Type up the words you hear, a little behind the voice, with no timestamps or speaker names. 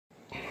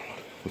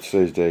What's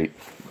today's date?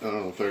 I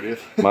don't know,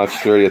 30th. March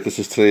 30th. This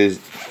is today's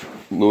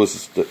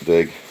Lewis's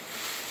dig.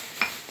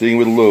 Digging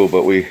with Lou,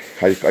 but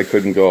I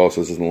couldn't go,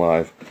 so this isn't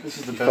live. This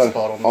is the best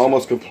bottle.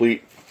 Almost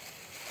complete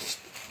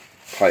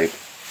pipe.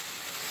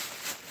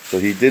 So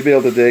he did be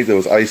able to dig. There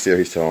was ice there,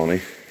 he's telling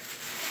me.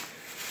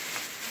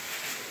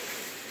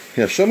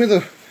 Yeah, show me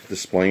the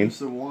spline. It's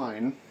the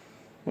wine.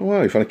 Oh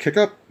wow, you found a kick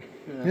up?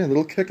 Yeah, a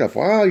little kick up.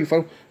 Wow, you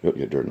found... Oh, you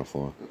got dirt on the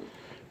floor.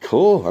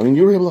 Cool. I mean,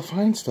 you were able to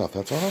find stuff.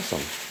 That's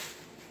awesome.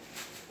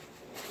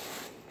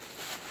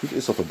 You get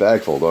yourself a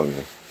bag full, don't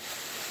you?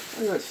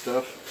 I got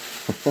stuff.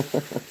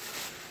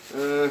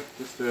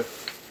 Just a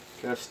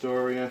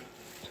Castoria.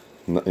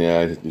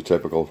 Yeah, your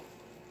typical.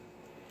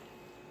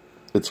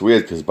 It's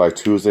weird because by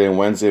Tuesday and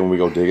Wednesday when we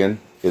go digging,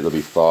 it'll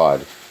be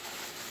thawed.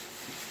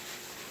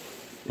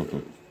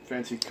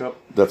 Fancy cup.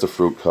 That's a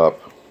fruit cup.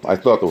 I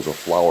thought those were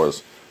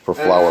flowers. For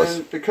flowers.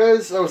 And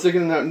because I was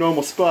digging in that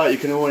normal spot, you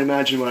can only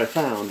imagine what I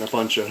found. A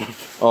bunch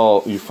of.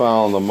 Oh, you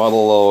found the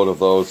muddle load of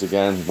those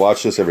again.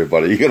 Watch this,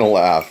 everybody. You're gonna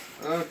laugh.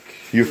 Okay.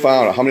 You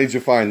found it. How many did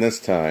you find this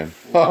time?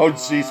 Oh,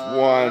 jeez,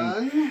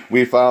 one.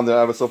 We found the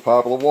ever so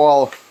popular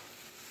wall.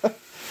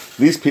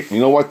 These people,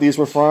 you know what these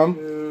were from?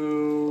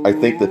 I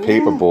think the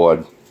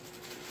paperboard.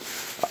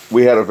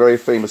 We had a very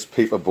famous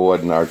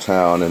paperboard in our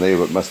town, and they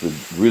must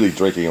have been really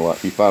drinking a lot.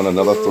 He found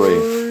another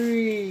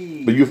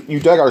 3. But you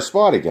dug our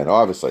spot again,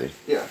 obviously.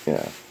 Yeah.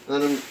 Yeah.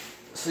 And then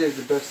saved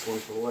the best one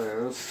for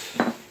last.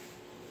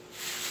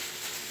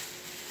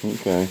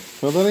 Okay.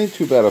 Well, that ain't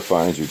too bad of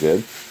finds you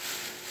did.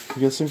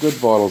 You get some good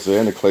bottles there,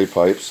 and the clay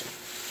pipes.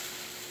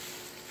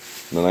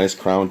 And a nice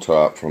crown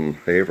top from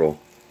Haverhill.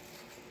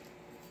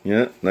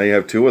 Yeah, now you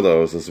have 2 of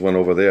those. There's one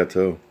over there,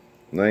 too.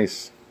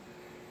 Nice.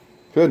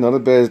 Good, not a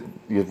bad...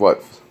 You have,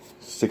 what,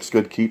 6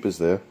 good keepers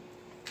there.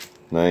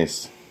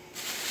 Nice.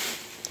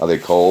 Are they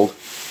cold?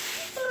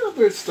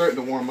 It's starting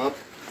to warm up.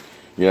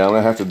 Yeah, I'm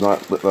going to have to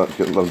not let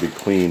them be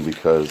clean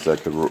because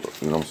that could... You know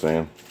what I'm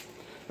saying?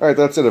 Alright,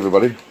 that's it,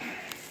 everybody.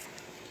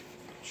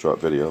 Short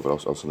video, but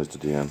I'll send this to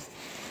DM.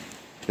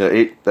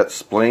 Yeah, that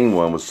spline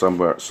one was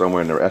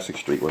somewhere near Essex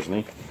Street, wasn't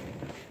he?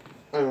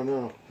 I don't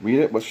know. Read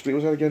it. What street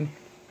was that again?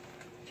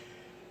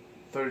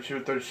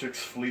 3236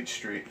 Fleet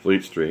Street.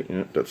 Fleet Street,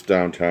 yeah. That's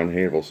downtown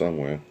Haverhill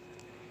somewhere.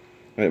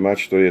 Alright,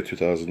 March 30th,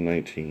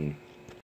 2019.